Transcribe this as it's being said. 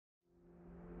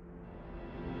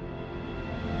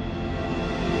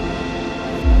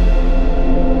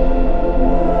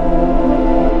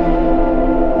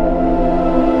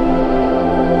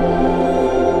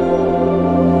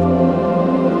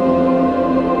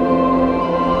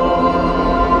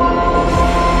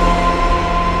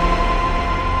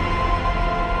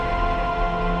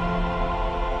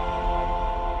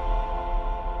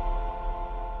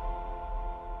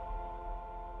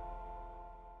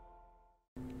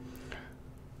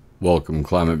Welcome,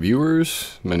 climate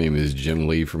viewers. My name is Jim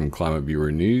Lee from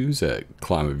ClimateViewer News at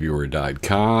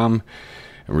ClimateViewer.com.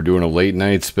 And we're doing a late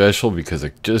night special because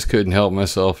I just couldn't help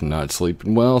myself not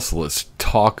sleeping well. So let's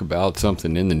talk about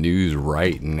something in the news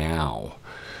right now.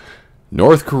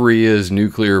 North Korea's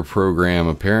nuclear program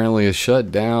apparently is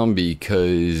shut down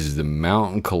because the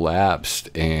mountain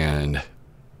collapsed. And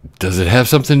does it have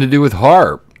something to do with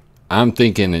HAARP? I'm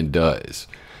thinking it does.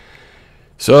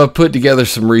 So I've put together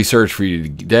some research for you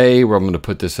today where I'm going to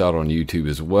put this out on YouTube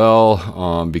as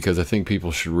well because I think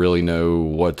people should really know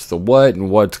what's the what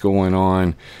and what's going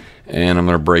on, and I'm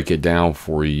going to break it down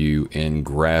for you in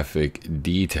graphic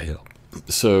detail.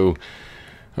 So I'm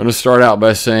going to start out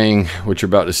by saying what you're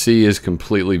about to see is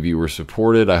completely viewer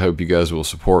supported. I hope you guys will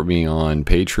support me on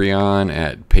Patreon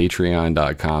at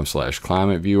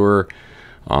patreon.com/climateviewer.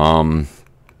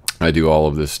 I do all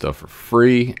of this stuff for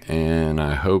free, and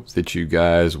I hope that you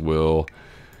guys will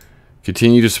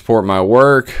continue to support my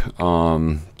work.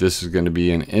 This is going to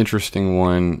be an interesting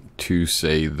one, to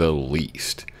say the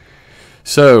least.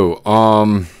 So,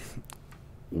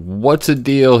 what's the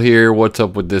deal here? What's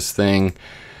up with this thing?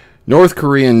 North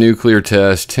Korean nuclear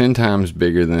test 10 times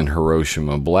bigger than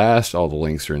Hiroshima blast. All the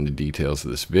links are in the details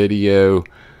of this video.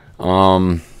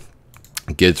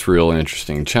 Gets real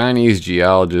interesting. Chinese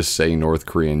geologists say North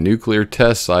Korean nuclear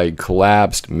test site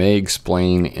collapsed, may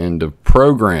explain end of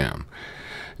program.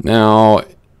 Now,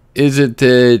 is it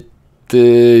that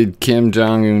Kim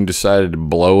Jong-un decided to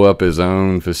blow up his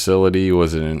own facility?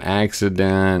 Was it an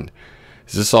accident?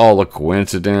 Is this all a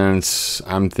coincidence?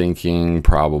 I'm thinking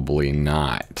probably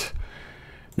not.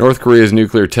 North Korea's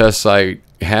nuclear test site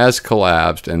has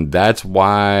collapsed, and that's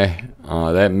why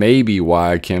that may be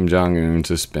why Kim Jong-un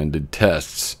suspended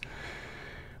tests.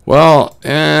 Well,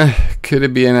 could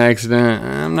it be an accident?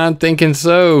 I'm not thinking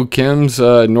so. Kim's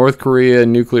North Korea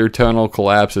nuclear tunnel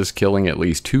collapses, killing at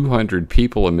least 200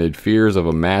 people amid fears of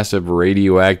a massive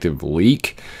radioactive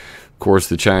leak. Of course,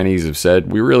 the Chinese have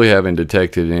said, we really haven't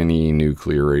detected any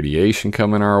nuclear radiation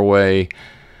coming our way.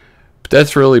 But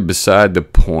that's really beside the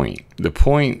point. The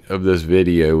point of this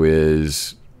video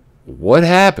is, what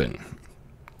happened?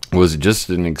 Was it just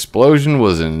an explosion?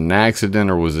 Was it an accident?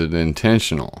 Or was it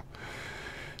intentional?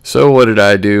 So what did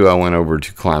I do? I went over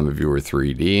to ClimateViewer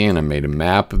 3D and I made a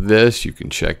map of this. You can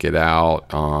check it out.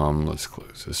 Let's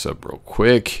close this up real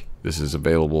quick. This is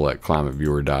available at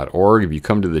climateviewer.org. If you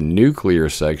come to the nuclear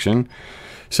section,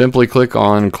 simply click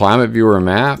on ClimateViewer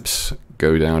Maps.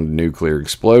 Go down to nuclear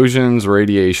explosions,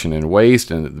 radiation, and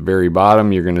waste. And at the very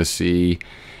bottom, you're going to see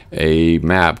a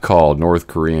map called North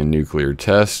Korean nuclear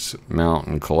tests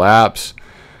mountain collapse,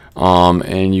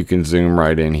 and you can zoom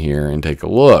right in here and take a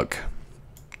look.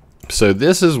 So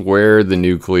this is where the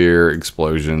nuclear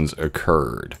explosions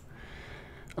occurred,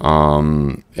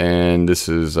 and this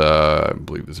is I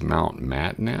believe it's Mount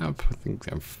Matnap. I think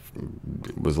I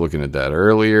was looking at that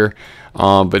earlier,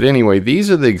 but anyway, these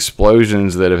are the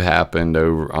explosions that have happened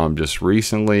over just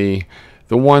recently.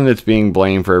 The one that's being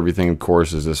blamed for everything, of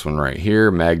course, is this one right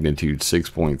here, magnitude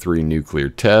 6.3 nuclear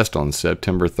test on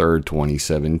September 3rd,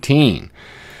 2017.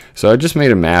 So I just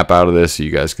made a map out of this so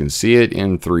you guys can see it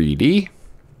in 3D.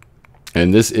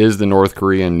 And this is the North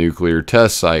Korean nuclear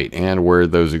test site and where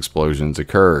those explosions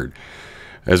occurred.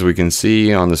 As we can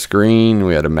see on the screen,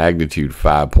 we had a magnitude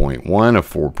 5.1, a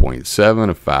 4.7,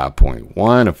 a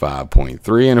 5.1, a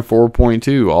 5.3, and a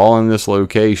 4.2, all in this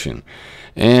location.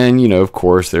 And, you know, of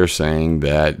course, they're saying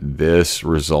that this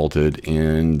resulted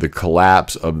in the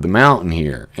collapse of the mountain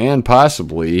here and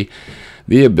possibly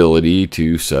the ability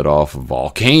to set off a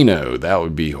volcano. That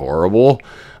would be horrible.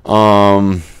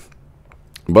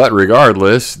 But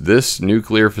regardless, this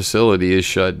nuclear facility is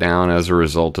shut down as a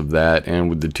result of that. And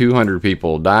with the 200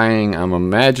 people dying, I'm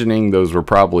imagining those were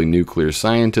probably nuclear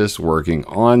scientists working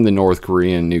on the North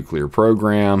Korean nuclear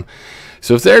program.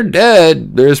 So if they're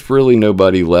dead, there's really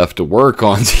nobody left to work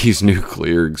on these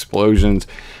nuclear explosions.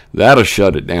 That'll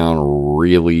shut it down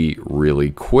really, really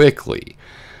quickly.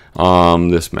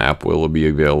 This map will be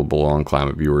available on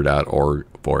climateviewer.org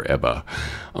forever.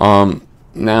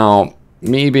 Now,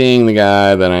 me being the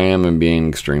guy that I am and being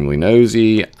extremely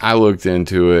nosy, I looked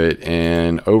into it,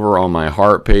 and over on my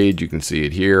HAARP page, you can see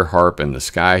it here, HAARP and the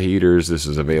sky heaters. This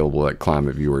is available at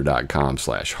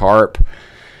climateviewer.com/HAARP.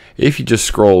 If you just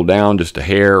scroll down just a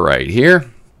hair right here,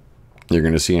 you're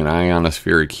going to see an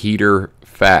ionospheric heater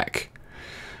FAQ.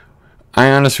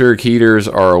 Ionospheric heaters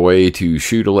are a way to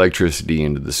shoot electricity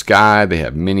into the sky. They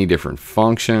have many different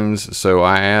functions. So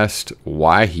I asked,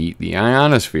 why heat the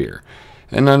ionosphere?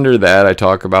 And under that, I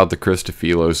talk about the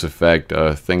Christophilus effect,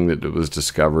 a thing that was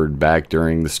discovered back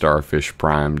during the starfish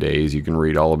prime days. You can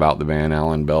read all about the Van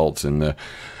Allen belts and the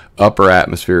upper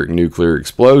atmospheric nuclear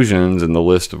explosions and the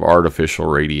list of artificial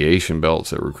radiation belts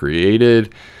that were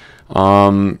created,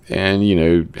 and you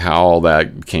know how all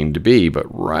that came to be. But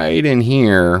right in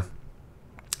here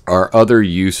are other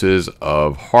uses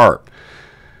of HAARP.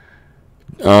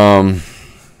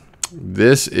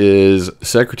 This is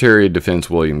Secretary of Defense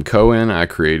William Cohen. I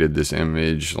created this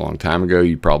image a long time ago.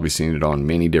 You've probably seen it on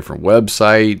many different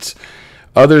websites.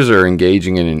 Others are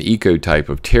engaging in an eco-type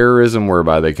of terrorism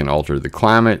whereby they can alter the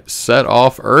climate, set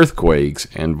off earthquakes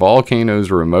and volcanoes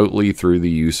remotely through the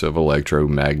use of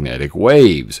electromagnetic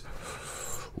waves.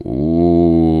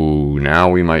 Ooh, now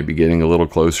we might be getting a little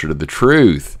closer to the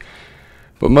truth.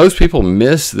 But most people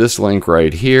miss this link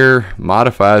right here.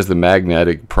 Modifies the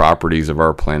magnetic properties of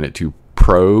our planet to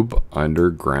probe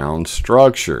underground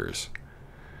structures.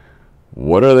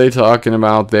 What are they talking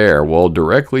about there? Well,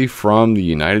 directly from the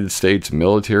United States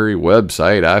military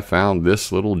website, I found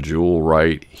this little jewel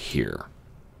right here.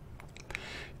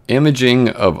 Imaging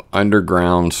of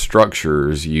underground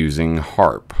structures using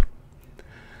HAARP.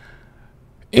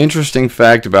 Interesting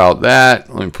fact about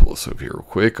that. Let me pull this up here real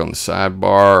quick on the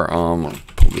sidebar. I'm going to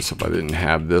pull this up. I didn't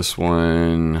have this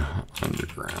one.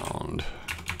 Underground.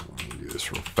 Let me do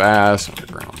this real fast.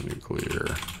 Underground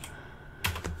nuclear.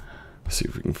 Let's see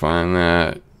if we can find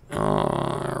that.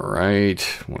 Alright.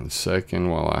 1 second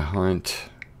while I hunt.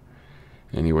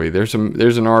 Anyway, there's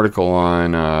an article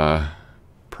on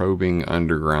probing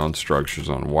underground structures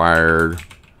on Wired.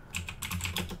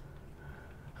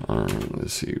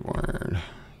 Let's see, Wired.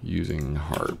 Using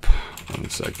HAARP. 1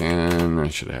 second. I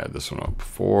should have had this one up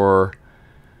before.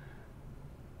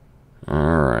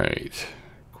 Alright.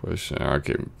 Question.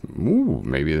 Okay. Ooh,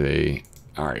 maybe they.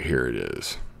 Alright, here it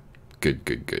is. Good,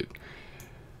 good, good.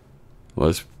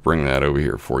 Let's bring that over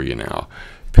here for you now.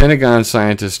 Pentagon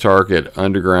scientists target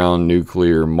underground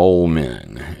nuclear mole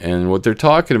men. And what they're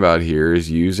talking about here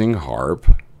is using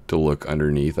HAARP to look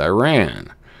underneath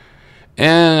Iran.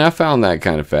 And I found that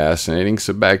kind of fascinating.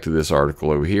 So back to this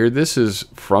article over here. This is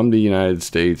from the United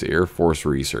States Air Force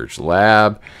Research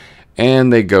Lab.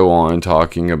 And they go on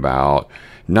talking about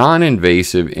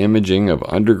non-invasive imaging of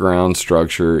underground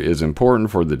structure is important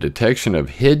for the detection of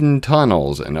hidden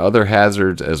tunnels and other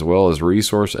hazards, as well as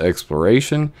resource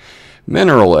exploration,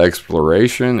 mineral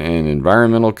exploration, and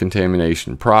environmental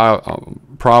contamination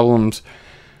problems.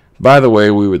 By the way,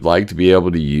 we would like to be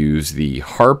able to use the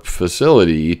HAARP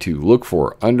facility to look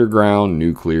for underground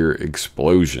nuclear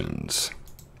explosions.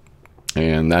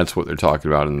 And that's what they're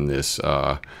talking about in this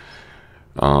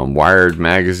Wired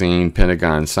magazine.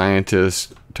 Pentagon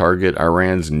scientists target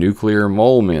Iran's nuclear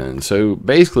mole men. So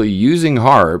basically using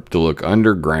HAARP to look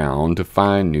underground to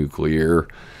find nuclear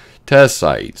test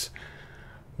sites.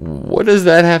 What does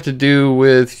that have to do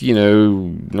with, you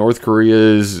know, North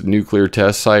Korea's nuclear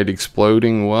test site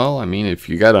exploding? Well, I mean, if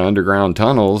you got underground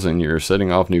tunnels and you're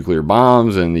setting off nuclear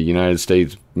bombs and the United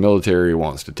States military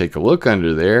wants to take a look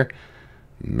under there,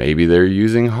 maybe they're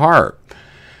using HAARP.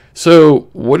 So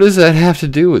what does that have to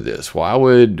do with this? Why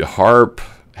would HAARP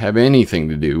have anything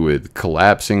to do with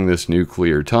collapsing this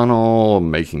nuclear tunnel,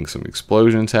 making some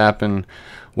explosions happen?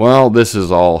 Well, this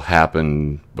has all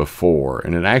happened before,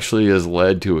 and it actually has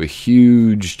led to a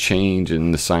huge change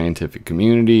in the scientific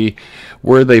community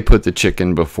where they put the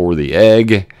chicken before the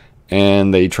egg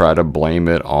and they try to blame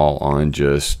it all on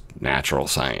just natural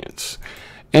science.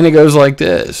 And it goes like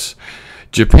this.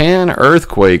 Japan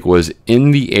earthquake was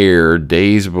in the air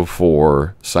days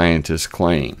before, scientists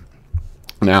claim.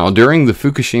 Now, during the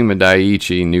Fukushima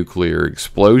Daiichi nuclear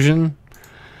explosion,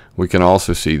 we can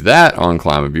also see that on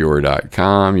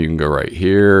ClimateViewer.com. You can go right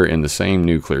here in the same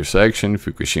nuclear section,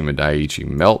 Fukushima Daiichi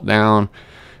meltdown.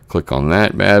 Click on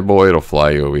that bad boy. It'll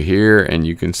fly you over here, and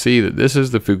you can see that this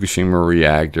is the Fukushima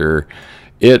reactor.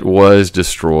 It was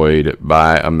destroyed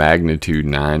by a magnitude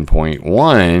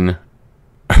 9.1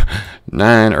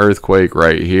 earthquake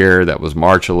right here. That was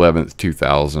March 11th,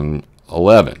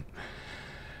 2011.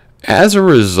 As a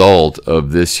result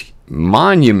of this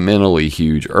monumentally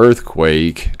huge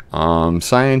earthquake,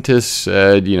 scientists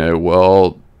said, you know,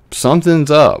 well,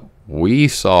 something's up. We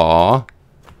saw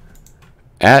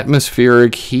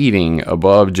atmospheric heating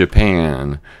above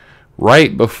Japan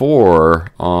right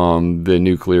before the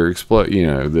nuclear explosion, you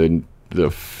know,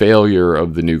 the failure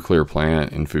of the nuclear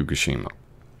plant in Fukushima.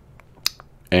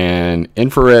 And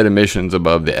infrared emissions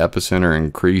above the epicenter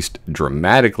increased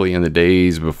dramatically in the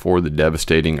days before the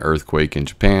devastating earthquake in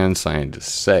Japan,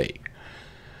 scientists say.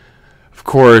 Of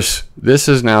course, this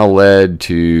has now led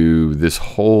to this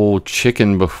whole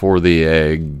chicken before the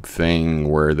egg thing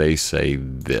where they say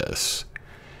this.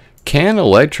 Can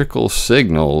electrical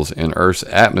signals in Earth's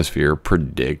atmosphere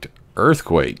predict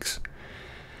earthquakes?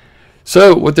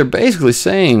 So what they're basically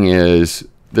saying is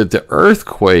that the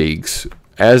earthquakes,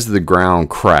 as the ground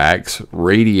cracks,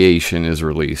 radiation is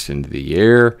released into the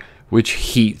air, which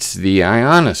heats the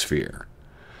ionosphere.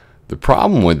 The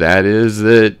problem with that is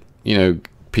that,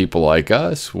 people like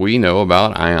us, we know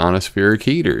about ionospheric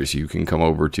heaters. You can come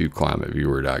over to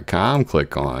ClimateViewer.com,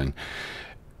 click on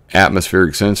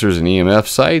atmospheric sensors and EMF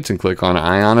sites, and click on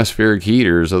ionospheric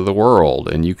heaters of the world.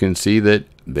 And you can see that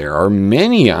there are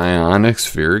many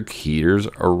ionospheric heaters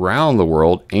around the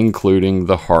world, including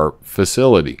the HAARP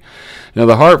facility. Now,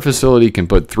 the HAARP facility can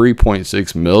put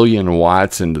 3.6 million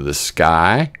watts into the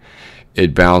sky.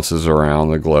 It bounces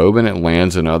around the globe and it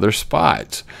lands in other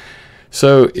spots.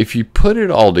 So if you put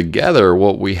it all together,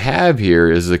 what we have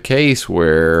here is a case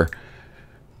where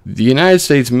the United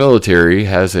States military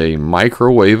has a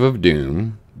microwave of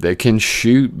doom that can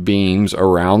shoot beams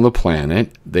around the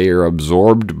planet. They are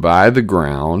absorbed by the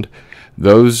ground.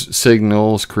 Those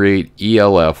signals create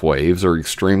ELF waves, or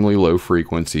extremely low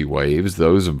frequency waves.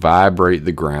 Those vibrate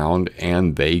the ground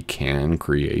and they can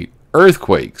create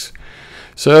earthquakes.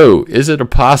 So is it a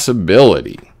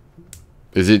possibility?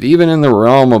 Is it even in the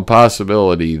realm of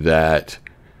possibility that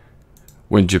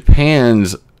when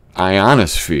Japan's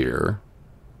ionosphere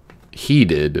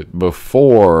heated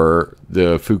before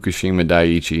the Fukushima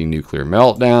Daiichi nuclear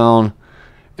meltdown,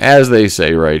 as they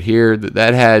say right here,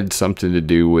 that had something to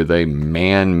do with a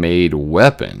man-made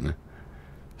weapon,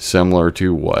 similar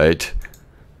to what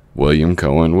William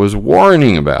Cohen was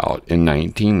warning about in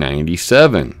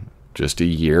 1997, just a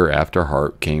year after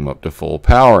HAARP came up to full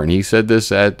power. And he said this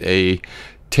at a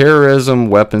Terrorism,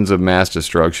 Weapons of Mass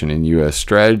Destruction in U.S.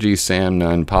 Strategy, Sam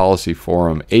Nunn Policy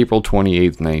Forum, April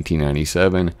 28,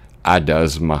 1997. I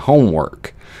does my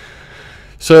homework.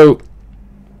 So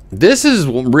this is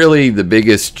really the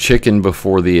biggest chicken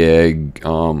before the egg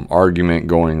argument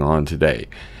going on today.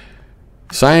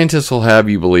 Scientists will have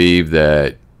you believe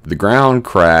that the ground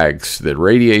cracks, that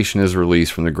radiation is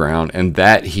released from the ground, and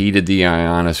that heated the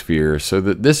ionosphere, so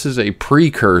that this is a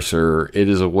precursor. It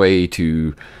is a way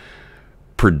to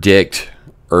predict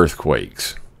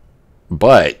earthquakes.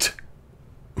 But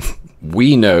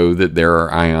we know that there are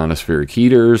ionospheric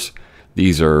heaters.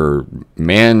 These are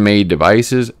man-made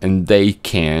devices, and they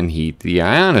can heat the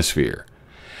ionosphere.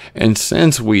 And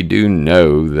since we do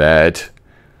know that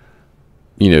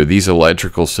these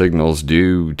electrical signals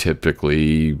do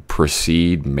typically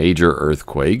precede major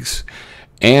earthquakes,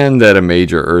 and that a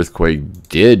major earthquake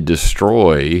did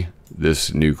destroy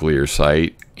this nuclear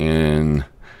site in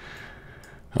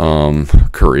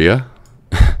Korea,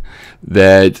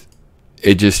 that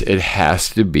it has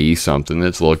to be something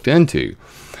that's looked into.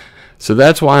 So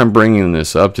that's why I'm bringing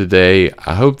this up today.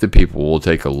 I hope that people will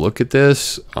take a look at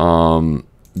this.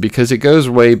 Because it goes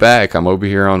way back. I'm over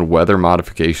here on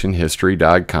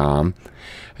weathermodificationhistory.com,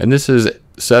 and this is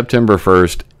September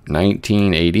 1st,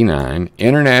 1989,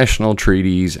 International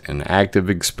Treaties and Active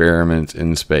Experiments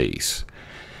in Space.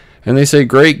 And they say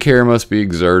great care must be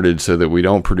exerted so that we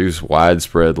don't produce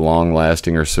widespread,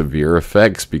 long-lasting, or severe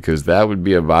effects, because that would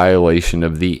be a violation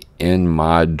of the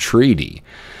NMOD Treaty.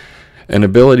 An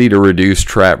ability to reduce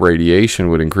trap radiation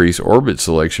would increase orbit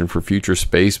selection for future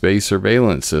space-based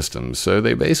surveillance systems. So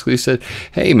they basically said,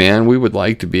 hey man, we would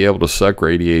like to be able to suck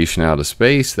radiation out of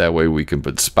space. That way we can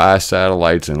put spy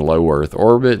satellites in low Earth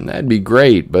orbit, and that'd be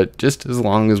great, but just as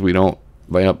long as we don't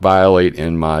violate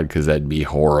NMOD, because that'd be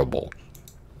horrible.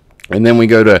 And then we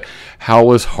go to, how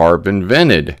was HAARP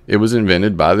invented? It was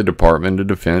invented by the Department of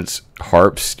Defense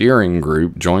HAARP Steering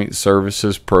Group Joint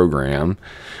Services Program,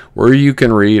 where you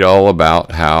can read all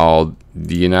about how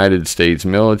the United States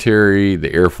military,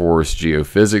 the Air Force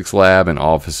Geophysics Lab, and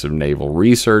Office of Naval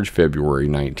Research, February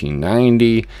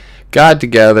 1990, got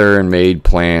together and made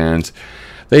plans.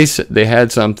 They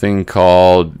had something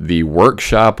called the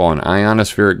Workshop on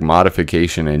Ionospheric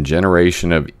Modification and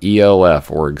Generation of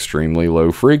ELF, or extremely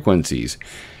low frequencies.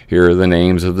 Here are the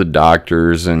names of the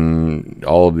doctors and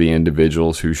all of the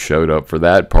individuals who showed up for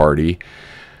that party.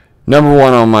 Number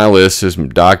one on my list is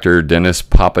Dr. Dennis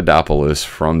Papadopoulos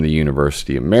from the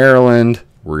University of Maryland.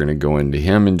 We're going to go into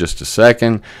him in just a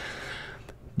second.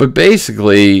 But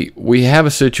basically, we have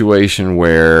a situation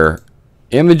where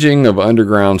imaging of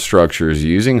underground structures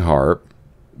using HAARP,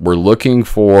 we're looking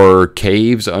for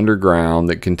caves underground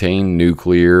that contain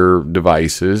nuclear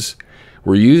devices.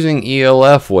 We're using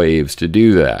ELF waves to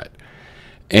do that.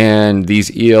 And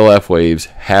these ELF waves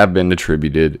have been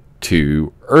attributed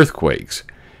to earthquakes.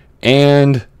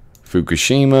 And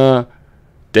Fukushima,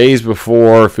 days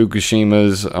before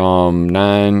Fukushima's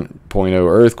 9.0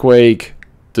 earthquake,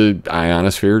 the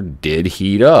ionosphere did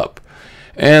heat up.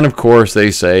 And of course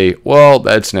they say, well,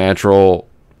 that's natural.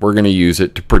 we're going to use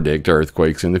it to predict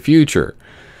earthquakes in the future.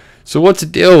 So what's the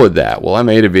deal with that? Well, I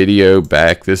made a video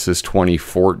back, this is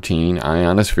 2014,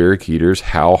 Ionospheric Heaters,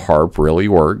 How HAARP Really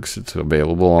Works. It's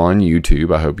available on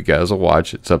YouTube. I hope you guys will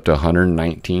watch it. It's up to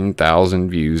 119,000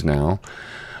 views now.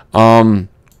 And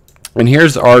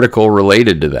here's the article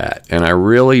related to that. And I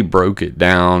really broke it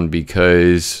down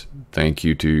because, thank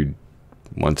you to,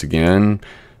 once again,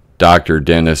 Dr.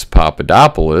 Dennis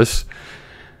Papadopoulos.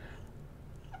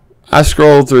 I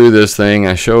scroll through this thing,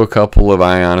 I show a couple of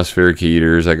ionospheric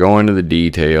heaters, I go into the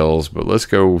details, but let's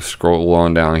go scroll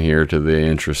on down here to the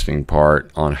interesting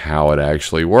part on how it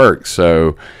actually works.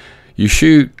 So you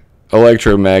shoot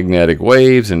electromagnetic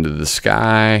waves into the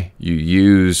sky, you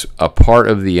use a part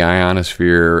of the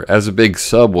ionosphere as a big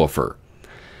subwoofer.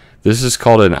 This is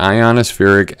called an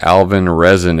ionospheric Alvin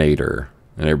resonator.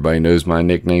 And everybody knows my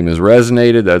nickname is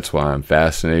Resonated, that's why I'm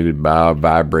fascinated by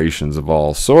vibrations of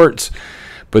all sorts.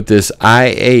 But this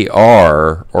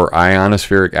IAR, or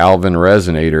ionospheric Alvin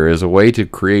resonator, is a way to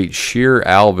create shear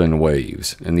Alvin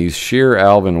waves. And these shear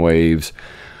Alvin waves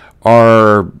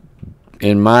are,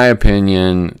 in my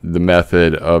opinion, the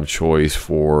method of choice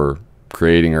for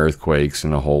creating earthquakes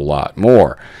and a whole lot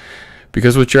more.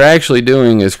 Because what you're actually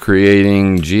doing is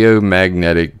creating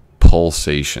geomagnetic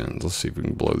pulsations. Let's see if we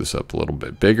can blow this up a little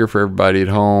bit bigger for everybody at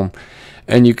home.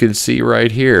 And you can see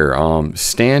right here,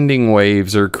 standing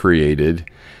waves are created.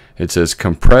 It says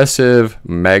compressive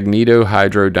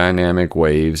magnetohydrodynamic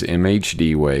waves,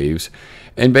 MHD waves,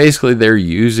 and basically they're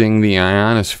using the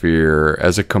ionosphere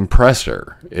as a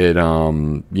compressor. It,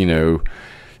 you know,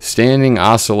 standing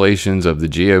oscillations of the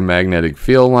geomagnetic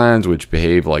field lines, which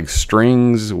behave like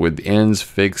strings with ends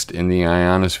fixed in the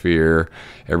ionosphere.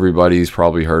 Everybody's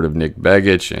probably heard of Nick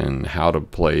Begich and how to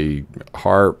play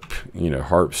harp, you know,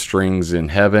 harp strings in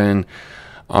heaven.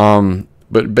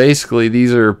 But basically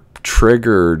these are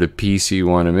trigger to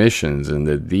PC1 emissions, and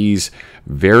that these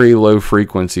very low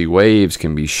frequency waves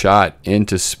can be shot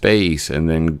into space and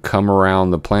then come around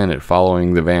the planet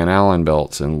following the Van Allen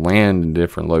belts and land in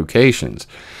different locations.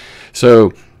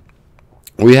 So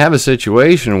we have a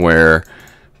situation where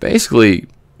basically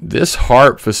this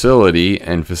HAARP facility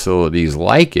and facilities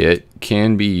like it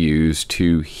can be used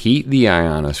to heat the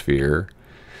ionosphere.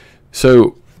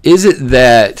 So is it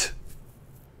that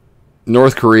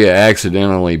North Korea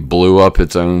accidentally blew up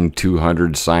its own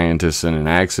 200 scientists in an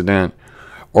accident?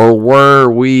 Or were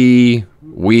we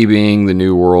being the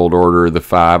New World Order, the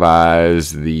Five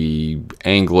Eyes, the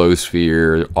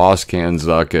Anglosphere,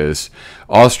 Auscanzucus,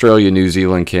 Australia, New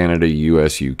Zealand, Canada,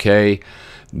 US, UK,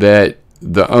 that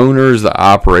the owners, the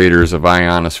operators of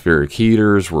ionospheric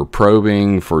heaters were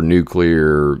probing for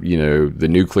nuclear, you know, the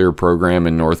nuclear program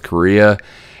in North Korea,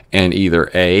 and either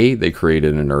A, they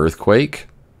created an earthquake,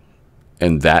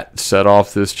 and that set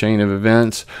off this chain of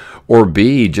events, or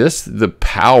B, just the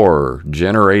power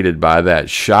generated by that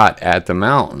shot at the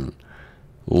mountain,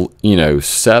 you know,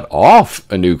 set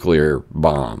off a nuclear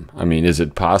bomb. I mean, is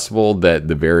it possible that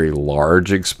the very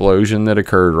large explosion that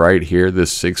occurred right here,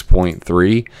 this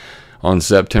 6.3 on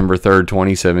September 3rd,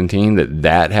 2017,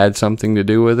 that had something to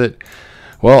do with it?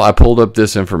 Well, I pulled up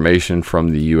this information from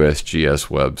the USGS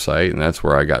website, and that's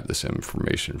where I got this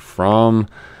information from.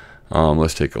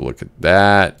 Let's take a look at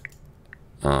that.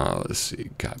 Let's see,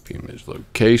 copy image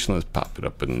location. Let's pop it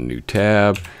up in a new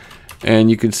tab. And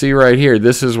you can see right here,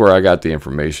 this is where I got the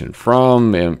information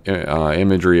from,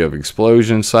 imagery of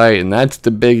explosion site, and that's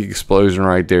the big explosion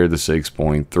right there, the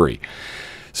 6.3.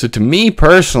 So to me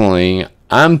personally,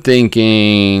 I'm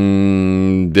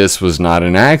thinking this was not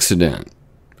an accident.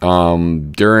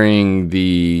 During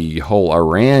the whole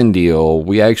Iran deal,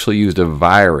 we actually used a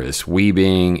virus. We,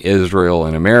 being Israel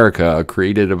and America,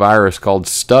 created a virus called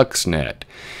Stuxnet.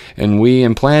 And we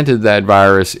implanted that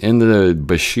virus in the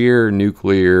Bashir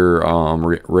nuclear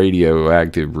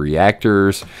radioactive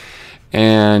reactors,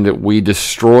 and we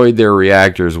destroyed their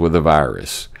reactors with a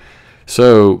virus.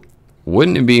 So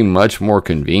wouldn't it be much more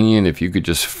convenient if you could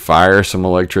just fire some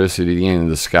electricity into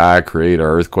the sky, create an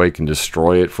earthquake, and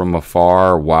destroy it from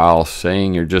afar while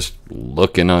saying you're just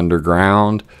looking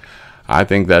underground? I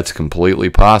think that's completely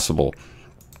possible.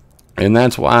 And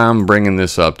that's why I'm bringing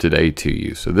this up today to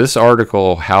you. So this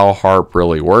article, How HAARP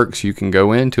Really Works, you can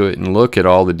go into it and look at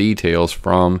all the details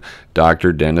from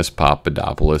Dr. Dennis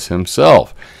Papadopoulos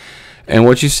himself. And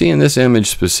what you see in this image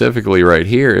specifically right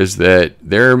here is that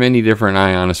there are many different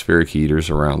ionospheric heaters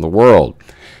around the world.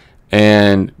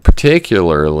 And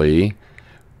particularly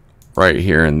right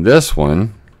here in this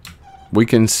one, we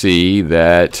can see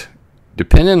that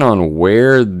depending on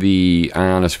where the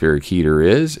ionospheric heater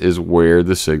is where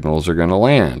the signals are going to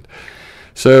land.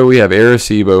 So we have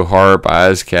Arecibo, HAARP,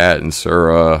 ISCAT, and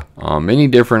Sura. Many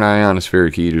different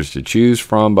ionospheric heaters to choose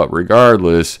from, but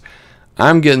regardless,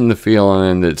 I'm getting the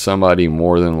feeling that somebody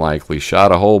more than likely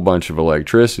shot a whole bunch of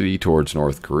electricity towards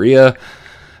North Korea.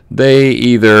 They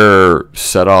either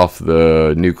set off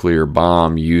the nuclear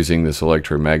bomb using this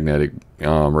electromagnetic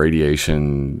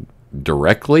radiation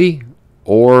directly,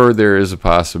 or there is a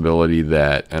possibility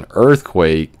that an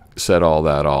earthquake set all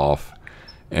that off,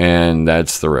 and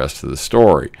that's the rest of the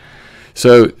story.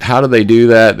 So how do they do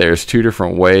that? There's two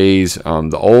different ways.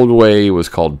 The old way was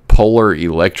called polar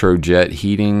electrojet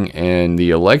heating, and the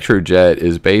electrojet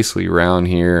is basically around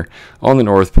here on the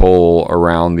North Pole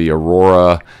around the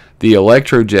aurora. The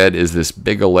electrojet is this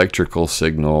big electrical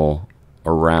signal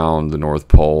around the North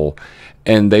Pole,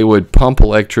 and they would pump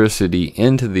electricity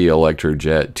into the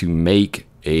electrojet to make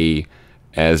a,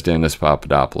 as Dennis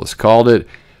Papadopoulos called it,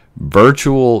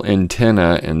 virtual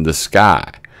antenna in the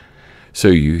sky. So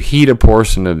you heat a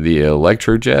portion of the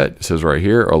electrojet, it says right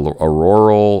here,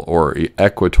 auroral or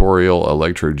equatorial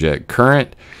electrojet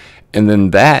current, and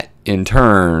then that in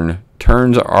turn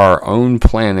turns our own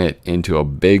planet into a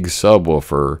big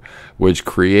subwoofer, which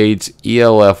creates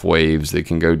ELF waves that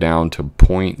can go down to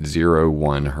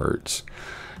 0.01 hertz,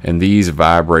 and these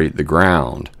vibrate the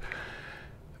ground.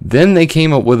 Then they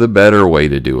came up with a better way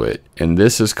to do it, and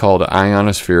this is called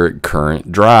ionospheric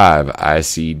current drive,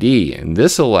 ICD, and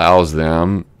this allows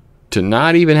them to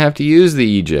not even have to use the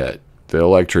E-jet, the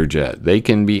electrojet. They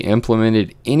can be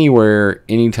implemented anywhere,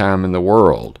 anytime in the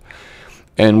world.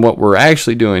 And what we're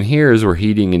actually doing here is we're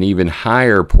heating an even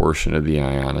higher portion of the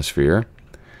ionosphere.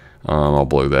 I'll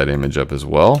blow that image up as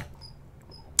well.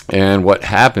 And what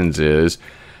happens is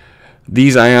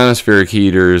these ionospheric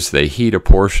heaters, they heat a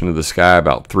portion of the sky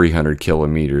about 300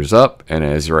 kilometers up, and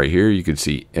as right here you can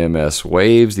see MS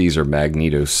waves. These are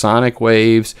magnetosonic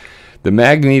waves. The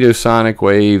magnetosonic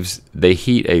waves, they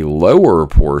heat a lower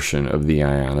portion of the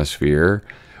ionosphere,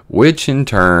 which in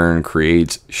turn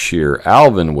creates shear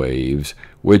Alvin waves,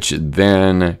 which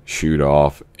then shoot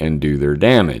off and do their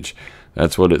damage.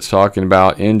 That's what it's talking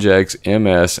about. Injects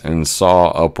MS and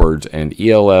SAW upwards and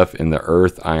ELF in the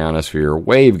Earth Ionosphere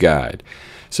Waveguide.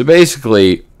 So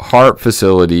basically, HAARP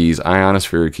facilities,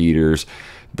 ionospheric heaters,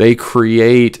 they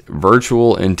create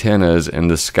virtual antennas in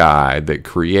the sky that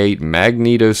create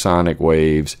magnetosonic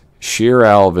waves, shear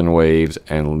Alvin waves,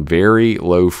 and very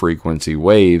low frequency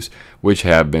waves, which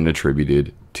have been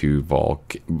attributed to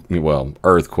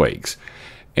earthquakes.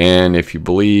 And if you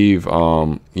believe,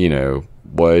 where's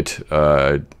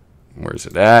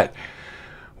it at?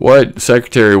 What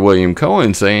Secretary William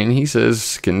Cohen's saying, he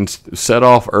says can set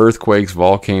off earthquakes,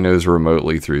 volcanoes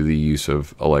remotely through the use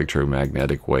of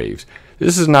electromagnetic waves.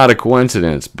 This is not a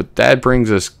coincidence, but that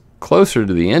brings us closer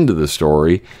to the end of the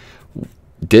story.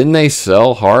 Didn't they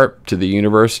sell HAARP to the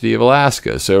University of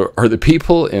Alaska? So are the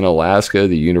people in Alaska,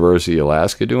 the University of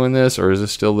Alaska, doing this, or is it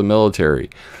still the military?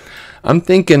 I'm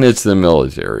thinking it's the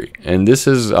military, and this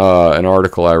is an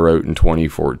article I wrote in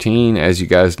 2014. As you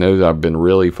guys know, I've been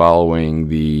really following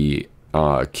the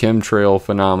chemtrail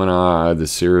phenomena, the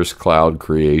cirrus cloud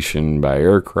creation by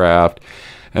aircraft,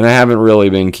 and I haven't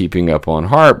really been keeping up on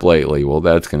HAARP lately. Well,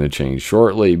 that's going to change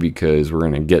shortly because we're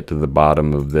going to get to the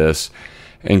bottom of this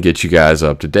and get you guys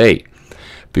up to date.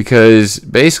 Because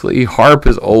basically, HAARP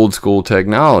is old school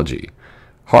technology.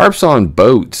 HAARP's on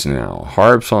boats now.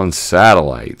 HAARP's on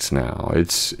satellites now.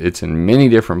 It's in many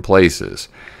different places.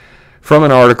 From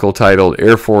an article titled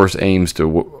Air Force Aims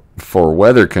for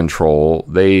Weather Control,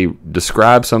 they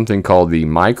describe something called the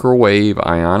Microwave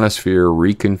Ionosphere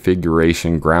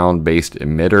Reconfiguration Ground-Based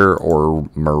Emitter, or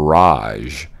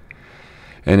MIRAGE.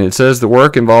 And it says the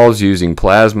work involves using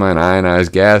plasma and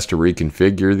ionized gas to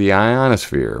reconfigure the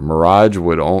ionosphere. MIRAGE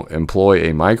would employ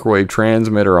a microwave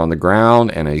transmitter on the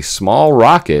ground and a small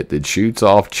rocket that shoots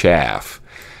off chaff.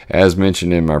 As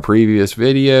mentioned in my previous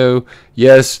video,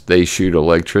 yes, they shoot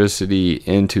electricity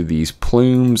into these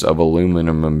plumes of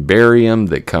aluminum and barium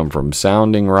that come from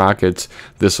sounding rockets.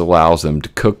 This allows them to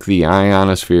cook the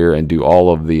ionosphere and do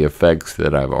all of the effects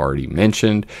that I've already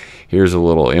mentioned. Here's a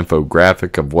little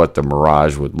infographic of what the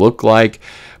MIRAGE would look like,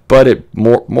 but it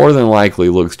more than likely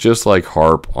looks just like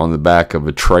HAARP on the back of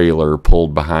a trailer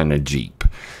pulled behind a Jeep.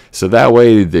 So that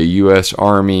way the U.S.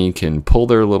 Army can pull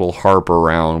their little HAARP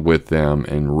around with them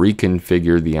and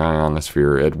reconfigure the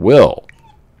ionosphere at will.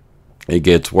 It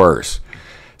gets worse.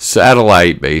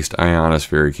 Satellite-based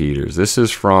ionospheric heaters. This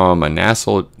is from a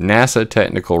NASA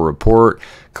technical report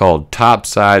called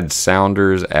Topside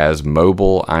Sounders as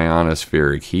Mobile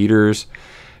Ionospheric Heaters.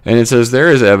 And it says there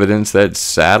is evidence that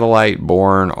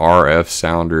satellite-borne RF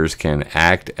sounders can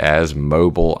act as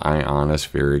mobile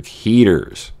ionospheric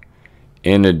heaters.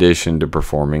 in addition to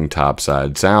performing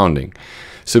topside sounding.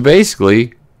 So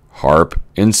basically, HAARP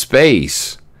in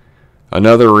space.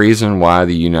 Another reason why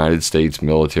the United States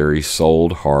military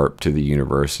sold HAARP to the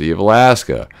University of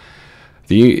Alaska.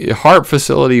 The HAARP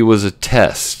facility was a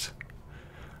test.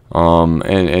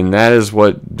 And that is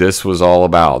what this was all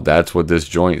about. That's what this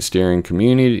Joint Steering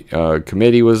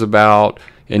Committee was about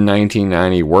in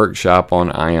 1990, workshop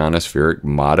on ionospheric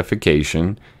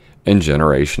modification and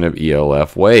generation of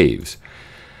ELF waves.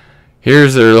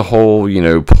 Here's their whole,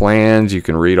 plans. You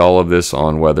can read all of this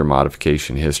on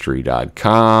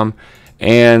weathermodificationhistory.com.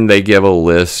 And they give a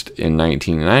list in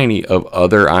 1990 of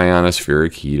other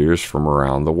ionospheric heaters from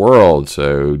around the world.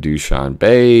 So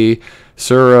Dushanbe,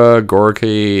 Sura,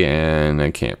 Gorky, and I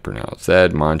can't pronounce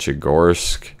that,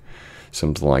 Monchagorsk,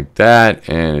 something like that.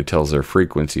 And it tells their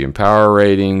frequency and power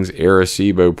ratings.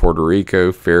 Arecibo, Puerto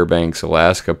Rico, Fairbanks,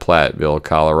 Alaska, Platteville,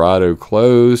 Colorado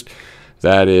closed.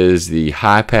 That is the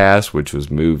High Pass, which was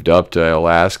moved up to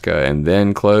Alaska and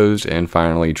then closed. And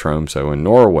finally, Tromsø in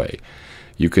Norway.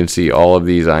 You can see all of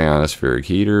these ionospheric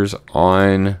heaters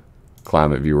on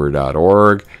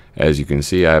climateviewer.org. As you can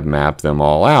see, I've mapped them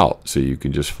all out. So you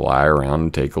can just fly around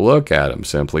and take a look at them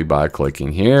simply by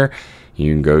clicking here.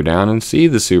 You can go down and see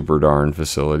the Super Darn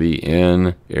facility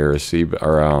in Arecibo,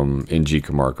 or in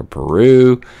Jicamarca,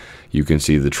 Peru. You can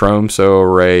see the Tromsø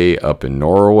array up in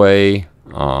Norway,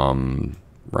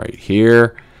 right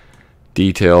here.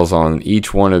 Details on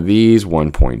each one of these,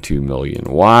 1.2 million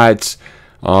watts.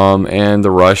 And the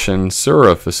Russian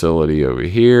Sura facility over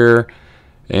here.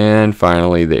 And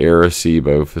finally, the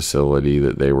Arecibo facility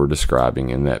that they were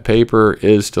describing in that paper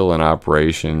is still in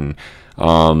operation.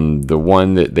 The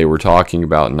one that they were talking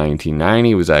about in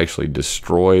 1990 was actually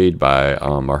destroyed by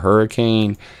a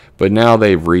hurricane. But now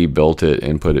they've rebuilt it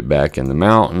and put it back in the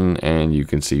mountain. And you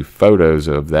can see photos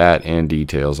of that and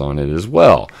details on it as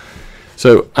well.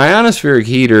 So ionospheric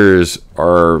heaters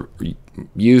are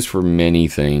used for many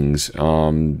things.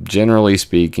 Generally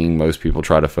speaking, most people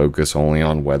try to focus only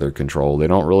on weather control. They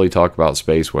don't really talk about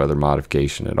space weather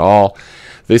modification at all.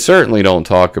 They certainly don't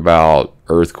talk about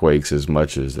earthquakes as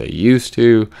much as they used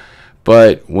to.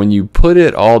 But when you put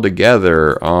it all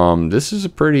together, this is a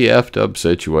pretty effed up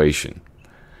situation.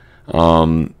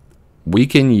 We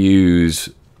can use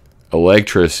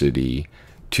electricity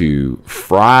to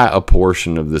fry a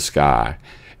portion of the sky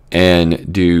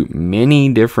and do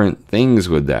many different things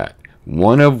with that,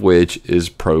 one of which is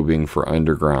probing for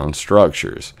underground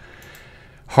structures.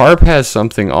 HAARP has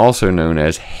something also known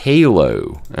as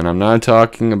HALO, and I'm not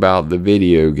talking about the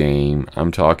video game,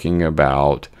 I'm talking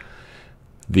about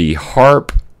the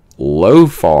HAARP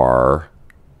LOFAR,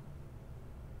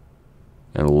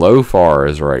 and LOFAR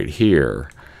is right here.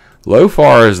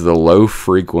 LOFAR is the low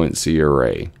frequency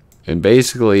array, and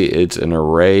basically it's an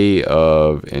array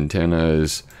of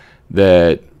antennas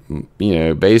that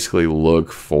basically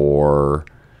look for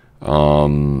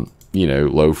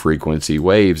low frequency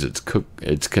waves.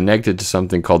 It's connected to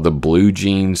something called the Blue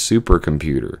Gene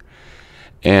supercomputer,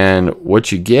 and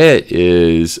what you get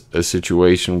is a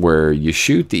situation where you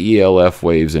shoot the ELF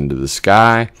waves into the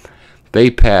sky.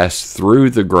 They pass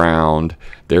through the ground.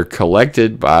 They're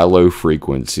collected by low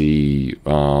frequency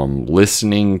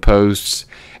listening posts,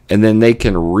 and then they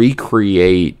can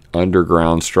recreate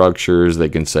underground structures. They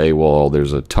can say, well,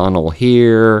 there's a tunnel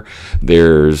here.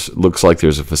 Looks like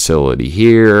there's a facility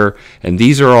here. And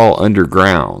these are all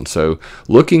underground. So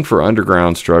looking for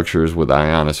underground structures with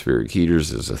ionospheric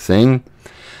heaters is a thing.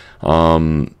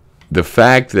 The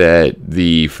fact that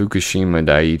the Fukushima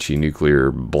Daiichi nuclear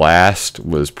blast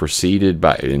was preceded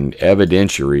by an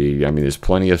evidentiary, there's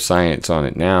plenty of science on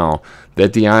it now,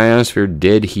 that the ionosphere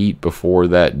did heat before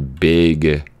that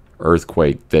big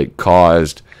earthquake that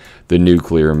caused the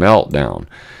nuclear meltdown.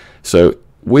 So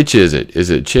which is it? Is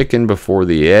it chicken before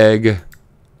the egg?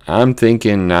 I'm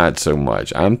thinking not so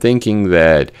much. I'm thinking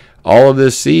that all of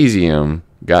this cesium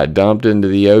got dumped into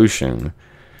the ocean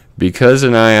because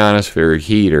an ionospheric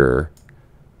heater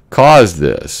caused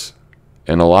this.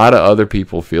 And a lot of other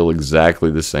people feel exactly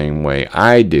the same way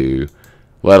I do,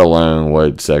 let alone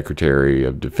what Secretary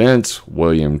of Defense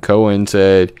William Cohen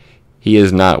said. He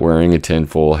is not wearing a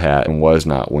tinfoil hat and was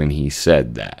not when he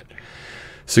said that.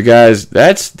 So guys,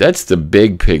 that's the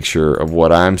big picture of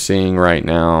what I'm seeing right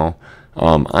now.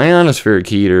 Ionospheric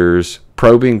heaters,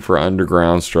 probing for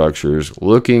underground structures,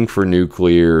 looking for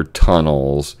nuclear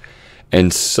tunnels,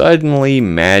 and suddenly,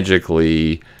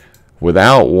 magically,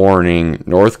 without warning,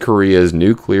 North Korea's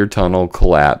nuclear tunnel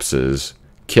collapses,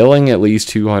 killing at least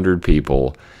 200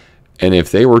 people. And if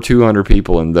they were 200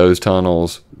 people in those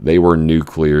tunnels, they were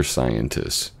nuclear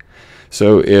scientists.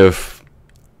 So if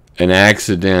an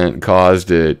accident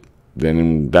caused it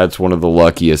then that's one of the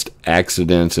luckiest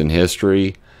accidents in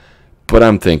history. But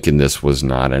I'm thinking this was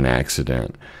not an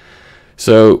accident.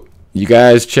 So you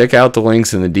guys check out the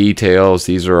links in the details.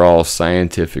 These are all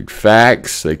scientific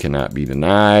facts. They cannot be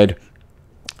denied.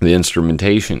 The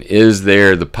instrumentation is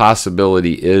there. The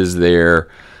possibility is there.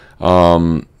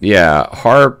 Yeah,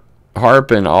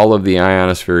 HAARP and all of the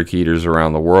ionospheric heaters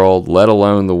around the world, let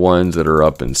alone the ones that are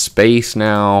up in space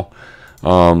now.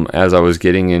 As I was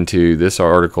getting into, this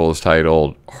article is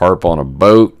titled HAARP on a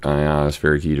Boat,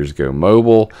 Ionospheric Heaters Go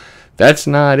Mobile. That's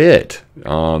not it.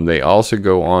 They also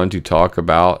go on to talk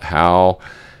about how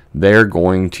they're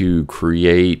going to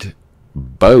create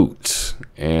boats.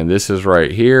 And this is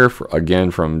right here,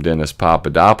 again, from Dennis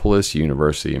Papadopoulos,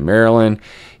 University of Maryland.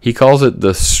 He calls it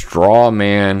the straw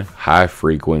man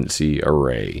high-frequency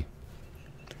array.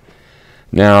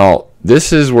 Now,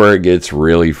 this is where it gets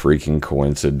really freaking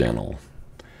coincidental.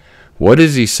 What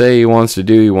does he say he wants to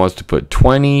do? He wants to put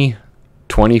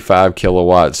 25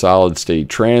 kilowatt solid state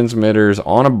transmitters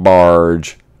on a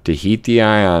barge to heat the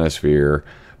ionosphere,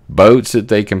 boats that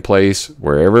they can place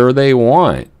wherever they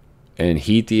want and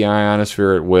heat the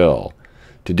ionosphere at will,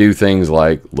 to do things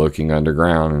like looking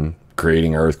underground and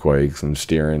creating earthquakes and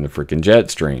steering the freaking jet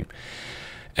stream.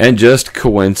 And just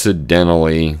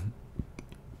coincidentally,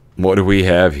 what do we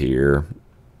have here?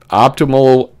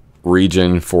 Optimal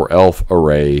region for ELF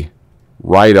array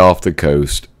right off the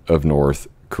coast of North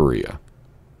Korea.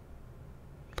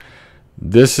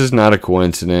 This is not a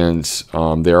coincidence.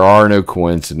 There are no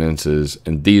coincidences,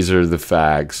 and these are the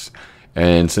facts.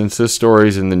 And since this story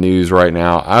is in the news right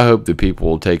now, I hope that people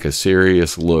will take a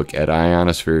serious look at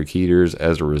ionospheric heaters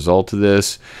as a result of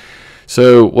this.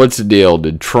 So what's the deal?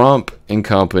 Did Trump and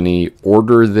company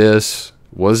order this?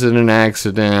 Was it an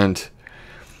accident?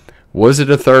 Was it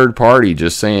a third party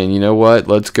just saying, you know what,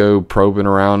 let's go probing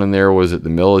around in there? Was it the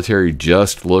military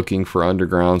just looking for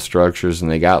underground structures and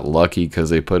they got lucky because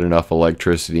they put enough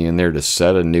electricity in there to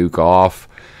set a nuke off?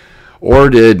 Or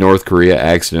did North Korea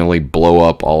accidentally blow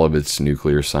up all of its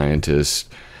nuclear scientists?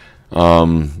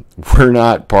 We're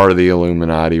not part of the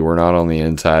Illuminati. We're not on the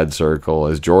inside circle.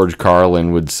 As George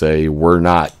Carlin would say, we're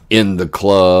not in the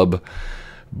club.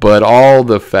 But all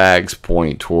the facts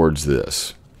point towards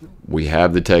this. We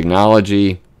have the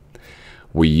technology.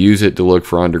 We use it to look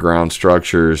for underground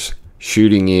structures.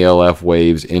 Shooting ELF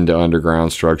waves into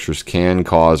underground structures can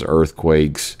cause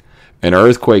earthquakes. An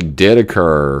earthquake did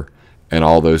occur, and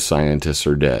all those scientists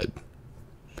are dead.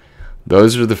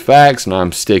 Those are the facts, and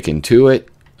I'm sticking to it.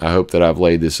 I hope that I've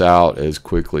laid this out as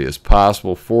quickly as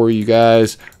possible for you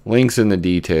guys. Links in the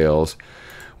details.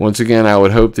 Once again, I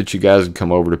would hope that you guys would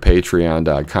come over to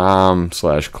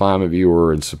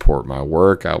patreon.com/ClimateViewer and support my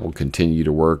work. I will continue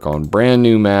to work on brand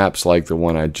new maps like the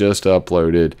one I just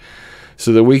uploaded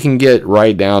so that we can get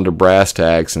right down to brass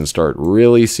tacks and start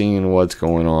really seeing what's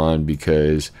going on,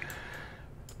 because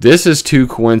this is too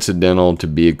coincidental to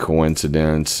be a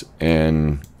coincidence,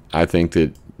 and I think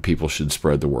that people should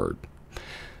spread the word.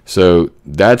 So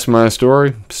that's my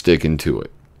story, sticking to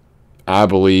it. I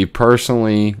believe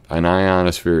personally an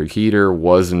ionospheric heater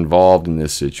was involved in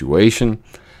this situation.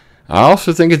 I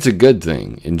also think it's a good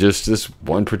thing. In just this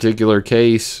one particular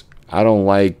case, I don't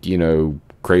like,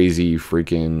 crazy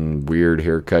freaking weird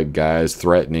haircut guys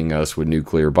threatening us with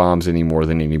nuclear bombs any more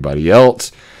than anybody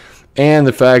else. And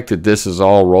the fact that this is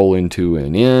all rolling to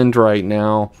an end right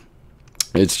now,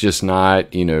 it's just not,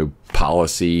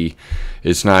 policy.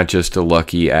 It's not just a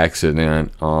lucky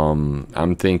accident.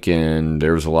 I'm thinking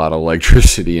there was a lot of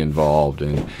electricity involved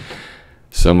and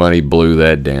somebody blew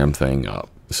that damn thing up.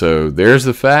 So there's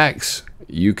the facts.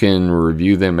 You can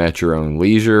review them at your own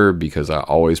leisure because I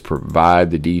always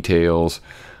provide the details.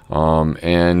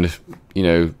 And,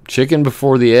 chicken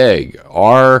before the egg.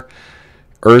 Are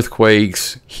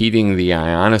earthquakes heating the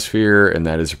ionosphere, and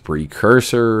that is a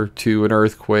precursor to an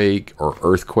earthquake, or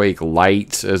earthquake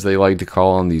lights as they like to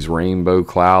call them, these rainbow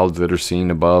clouds that are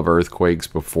seen above earthquakes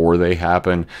before they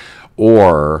happen?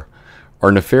 Or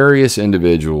are nefarious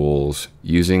individuals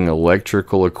using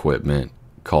electrical equipment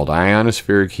called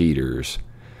ionospheric heaters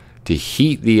to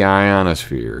heat the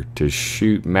ionosphere, to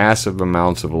shoot massive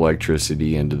amounts of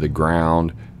electricity into the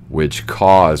ground, which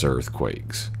cause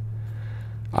earthquakes?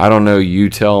 I don't know, you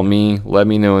tell me. Let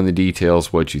me know in the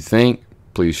details what you think.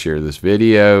 Please share this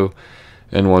video.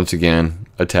 And once again,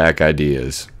 attack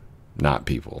ideas, not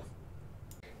people.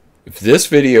 If this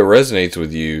video resonates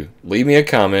with you, leave me a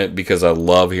comment because I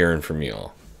love hearing from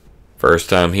y'all. First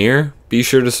time here, be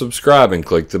sure to subscribe and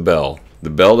click the bell. The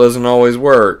bell doesn't always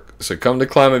work, so come to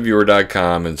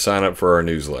ClimateViewer.com and sign up for our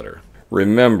newsletter.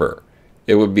 Remember,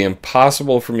 It would be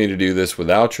impossible for me to do this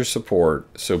without your support,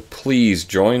 so please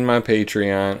join my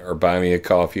Patreon or buy me a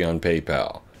coffee on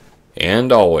PayPal.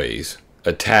 And always,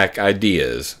 attack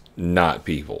ideas, not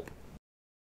people.